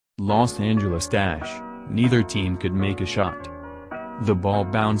Los Angeles dash, neither team could make a shot. The ball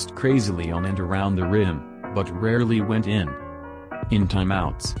bounced crazily on and around the rim, but rarely went in. In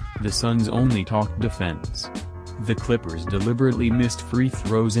timeouts, the Suns only talked defense. The Clippers deliberately missed free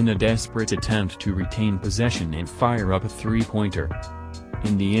throws in a desperate attempt to retain possession and fire up a three-pointer.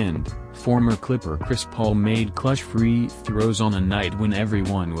 In the end, former Clipper Chris Paul made clutch free throws on a night when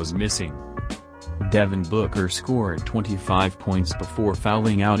everyone was missing. Devin Booker scored 25 points before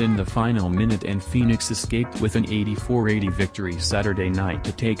fouling out in the final minute, and Phoenix escaped with an 84-80 victory Saturday night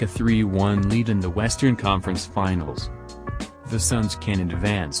to take a 3-1 lead in the Western Conference Finals. The Suns can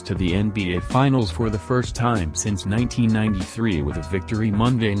advance to the NBA Finals for the first time since 1993 with a victory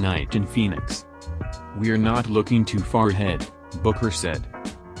Monday night in Phoenix. "We're not looking too far ahead," Booker said.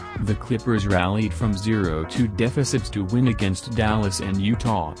 The Clippers rallied from 0-2 deficits to win against Dallas and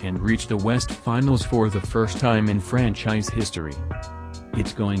Utah and reached the West Finals for the first time in franchise history.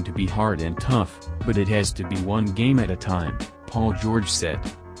 "It's going to be hard and tough, but it has to be one game at a time," Paul George said.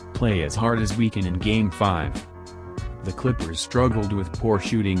 "Play as hard as we can in Game 5. The Clippers struggled with poor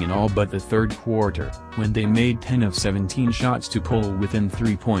shooting in all but the third quarter, when they made 10 of 17 shots to pull within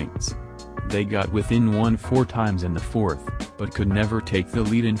 3 points. They got within one 4 times in the fourth, but could never take the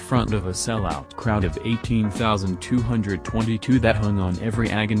lead in front of a sellout crowd of 18,222 that hung on every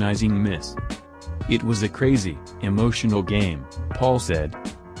agonizing miss. "It was a crazy, emotional game," Paul said.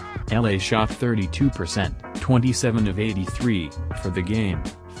 LA shot 32%, 27 of 83, for the game.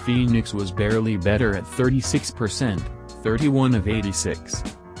 Phoenix was barely better at 36%, 31 of 86.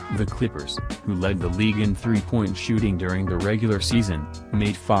 The Clippers, who led the league in three-point shooting during the regular season,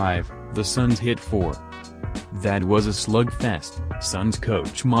 made 5, the Suns hit 4. "That was a slugfest," Suns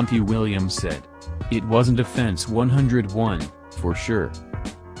coach Monty Williams said. "It wasn't a fence 101, for sure."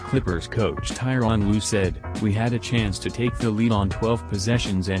 Clippers coach Tyronn Lue said, "We had a chance to take the lead on 12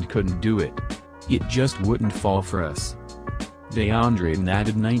 possessions and couldn't do it. It just wouldn't fall for us." DeAndre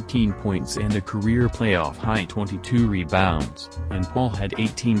added 19 points and a career playoff-high 22 rebounds, and Paul had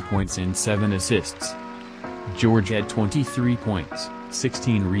 18 points and 7 assists. George had 23 points,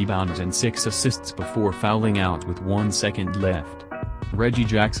 16 rebounds and 6 assists before fouling out with 1 second left. Reggie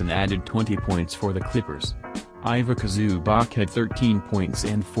Jackson added 20 points for the Clippers. Ivica Zubac had 13 points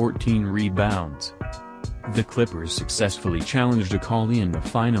and 14 rebounds. The Clippers successfully challenged a call in the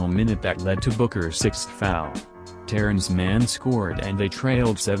final minute that led to Booker's 6th foul. Terrence Mann scored and they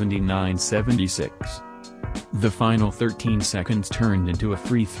trailed 79-76. The final 13 seconds turned into a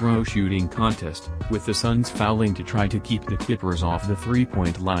free throw shooting contest, with the Suns fouling to try to keep the Clippers off the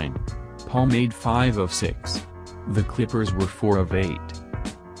three-point line. Paul made 5 of 6. The Clippers were 4 of 8.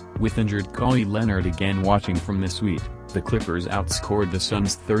 With injured Kawhi Leonard again watching from the suite, the Clippers outscored the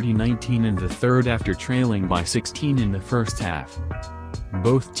Suns 30-19 in the third after trailing by 16 in the first half.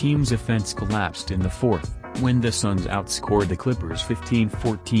 Both teams' offense collapsed in the fourth, when the Suns outscored the Clippers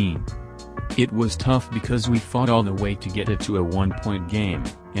 15-14. "It was tough because we fought all the way to get it to a one-point game,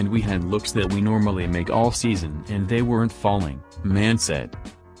 and we had looks that we normally make all season and they weren't falling," Mann said.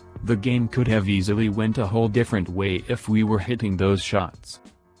 "The game could have easily went a whole different way if we were hitting those shots."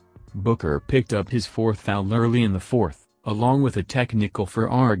 Booker picked up his 4th foul early in the fourth, along with a technical for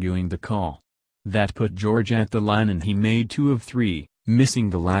arguing the call. That put George at the line and he made 2 of 3, missing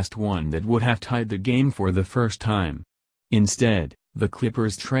the last one that would have tied the game for the first time. Instead, the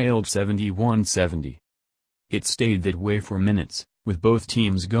Clippers trailed 71-70. It stayed that way for minutes, with both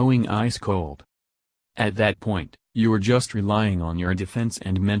teams going ice cold. "At that point, you're just relying on your defense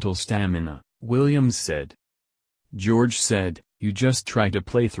and mental stamina," Williams said. George said, "You just try to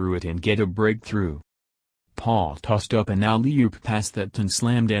play through it and get a breakthrough." Paul tossed up an alley-oop pass that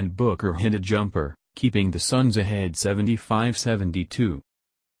slammed and Booker hit a jumper, keeping the Suns ahead 75-72.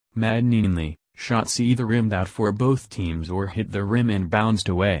 Maddeningly, shots either rimmed out for both teams or hit the rim and bounced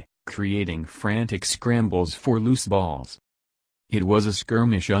away, creating frantic scrambles for loose balls. "It was a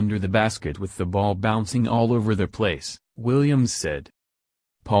skirmish under the basket with the ball bouncing all over the place," Williams said.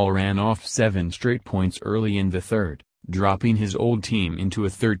 Paul ran off 7 straight points early in the third, dropping his old team into a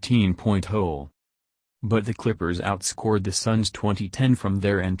 13-point hole. But the Clippers outscored the Suns 20-10 from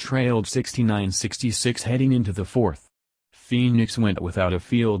there and trailed 69-66 heading into the fourth. Phoenix went without a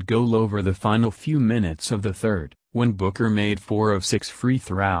field goal over the final few minutes of the third, when Booker made 4 of 6 free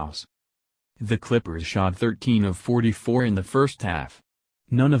throws. The Clippers shot 13 of 44 in the first half.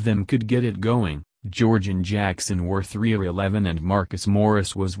 None of them could get it going. George and Jackson were 3 of 11 and Marcus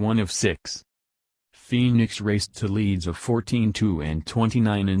Morris was 1 of 6. Phoenix raced to leads of 14-2 and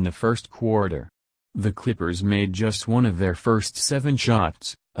 29 in the first quarter. The Clippers made just one of their first 7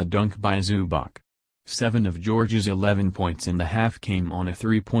 shots, a dunk by Zubac. 7 of Georgia's 11 points in the half came on a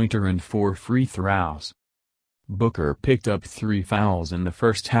three-pointer and 4 free throws. Booker picked up 3 fouls in the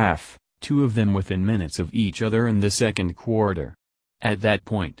first half, 2 of them within minutes of each other in the second quarter. At that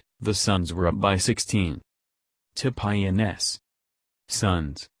point, the Suns were up by 16. To Pioneers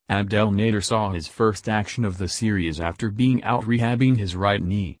Suns, Abdel Nader saw his first action of the series after being out rehabbing his right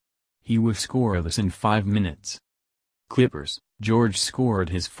knee. He was scoreless in 5 minutes. Clippers, George scored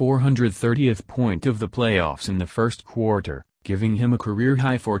his 430th point of the playoffs in the first quarter, giving him a career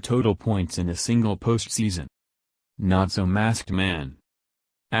high for total points in a single postseason. Not so masked man.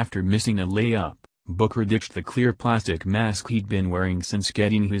 After missing a layup, Booker ditched the clear plastic mask he'd been wearing since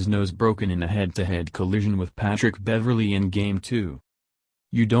getting his nose broken in a head-to-head collision with Patrick Beverley in Game 2.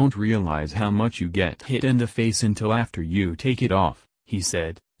 "You don't realize how much you get hit in the face until after you take it off," he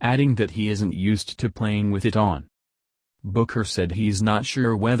said, adding that he isn't used to playing with it on. Booker said he's not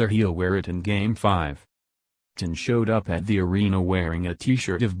sure whether he'll wear it in Game 5. Tan showed up at the arena wearing a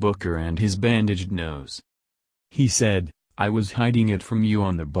t-shirt of Booker and his bandaged nose. He said, "I was hiding it from you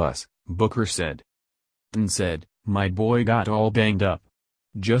on the bus," Booker said. Tan said, "My boy got all banged up.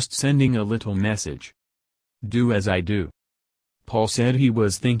 Just sending a little message. Do as I do." Paul said he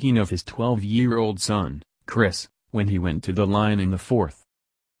was thinking of his 12-year-old son, Chris, when he went to the line in the fourth.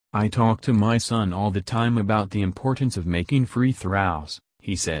 "I talk to my son all the time about the importance of making free throws,"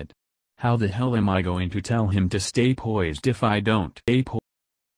 he said. "How the hell am I going to tell him to stay poised if I don't?"